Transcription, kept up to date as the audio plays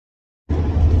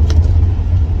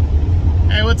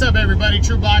what's up everybody?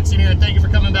 True Boxing here, and thank you for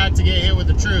coming back to get hit with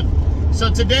the truth. So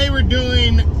today we're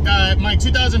doing my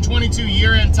 2022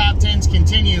 year-end top 10s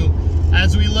continue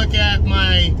as we look at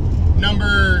my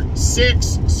number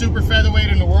 6 super featherweight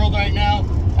in the world right now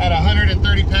at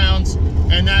 130 pounds,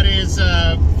 and that is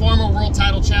former world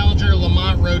title challenger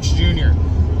Lamont Roach Jr.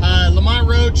 Lamont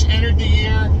Roach entered the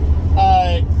year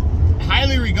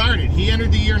highly regarded. He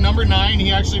entered the year number 9. He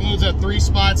actually moves up 3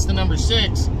 spots to number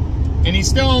 6, and he's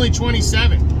still only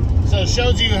 27. So it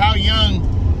shows you how young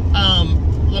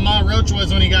Lamont Roach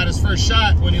was when he got his first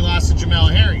shot when he lost to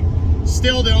Jamel Herring.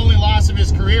 Still the only loss of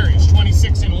his career. He's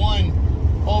 26-1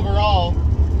 overall.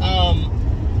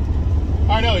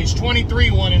 Or no, he's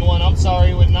 23-1-1, I'm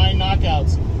sorry, with 9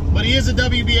 knockouts. But he is a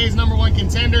WBA's #1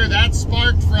 contender. That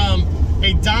sparked from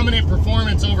a dominant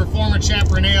performance over former champ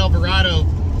Rene Alvarado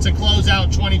to close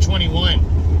out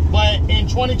 2021. But in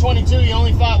 2022, he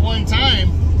only fought 1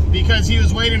 time because he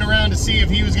was waiting around to see if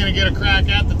he was going to get a crack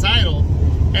at the title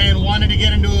and wanted to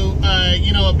get into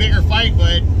a bigger fight,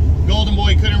 but Golden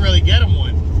Boy couldn't really get him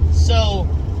one. So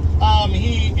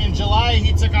in July,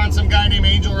 he took on some guy named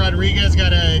Angel Rodriguez,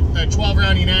 got a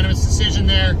 12-round unanimous decision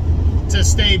there to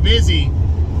stay busy.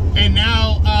 And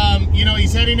now,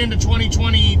 he's heading into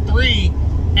 2023,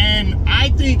 and I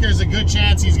think there's a good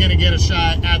chance he's going to get a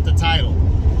shot at the title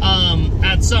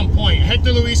at some point.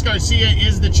 Hector Luis Garcia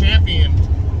is the champion,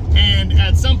 and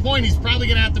at some point, he's probably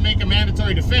going to have to make a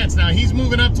mandatory defense. Now, he's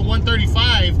moving up to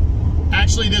 135,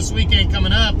 actually this weekend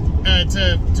coming up,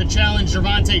 to challenge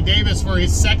Gervonta Davis for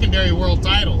his secondary world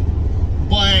title.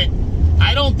 But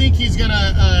I don't think he's going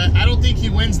to, I don't think he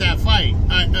wins that fight,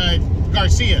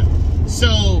 Garcia.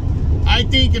 So I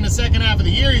think in the second half of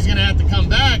the year, he's going to have to come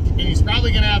back, and he's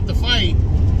probably going to have to fight,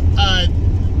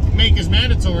 make his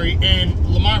mandatory, and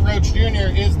Lamont Roach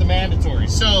Jr. is the mandatory,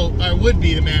 so, or would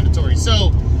be the mandatory.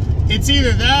 So it's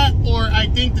either that, or I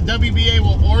think the WBA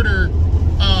will order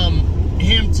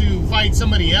him to fight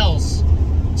somebody else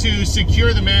to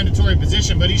secure the mandatory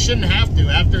position, but he shouldn't have to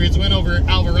after his win over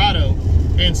Alvarado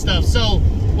and stuff. So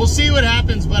we'll see what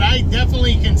happens, but I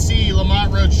definitely can see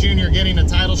Lamont Roach Jr. getting a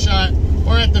title shot,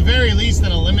 or at the very least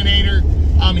an eliminator.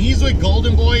 He's with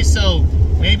Golden Boy, so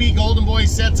maybe Golden Boy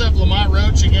sets up Lamont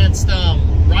Roach against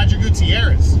Roger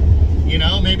Gutierrez. You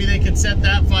know, maybe they could set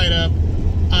that fight up,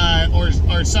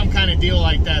 or some kind of deal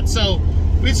like that. So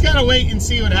we just gotta wait and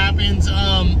see what happens.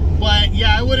 But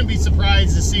yeah, I wouldn't be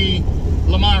surprised to see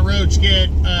Lamont Roach get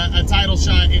a title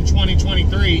shot in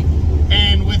 2023.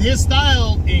 And with his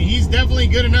style, he's definitely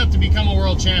good enough to become a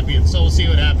world champion. So we'll see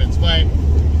what happens. But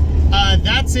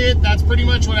that's it. That's pretty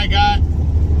much what I got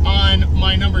on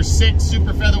my number 6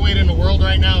 super featherweight in the world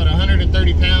right now at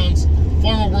 130 pounds.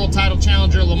 Former world title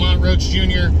challenger Lamont Roach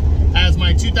Jr. as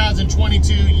my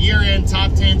 2022 year-end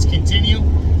top 10s continue.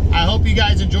 I hope you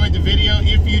guys enjoyed the video.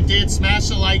 If you did, smash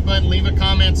the like button, leave a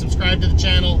comment, subscribe to the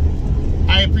channel.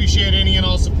 I appreciate any and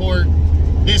all support.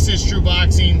 This is True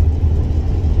Boxing.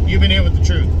 You've been hit with the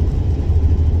truth.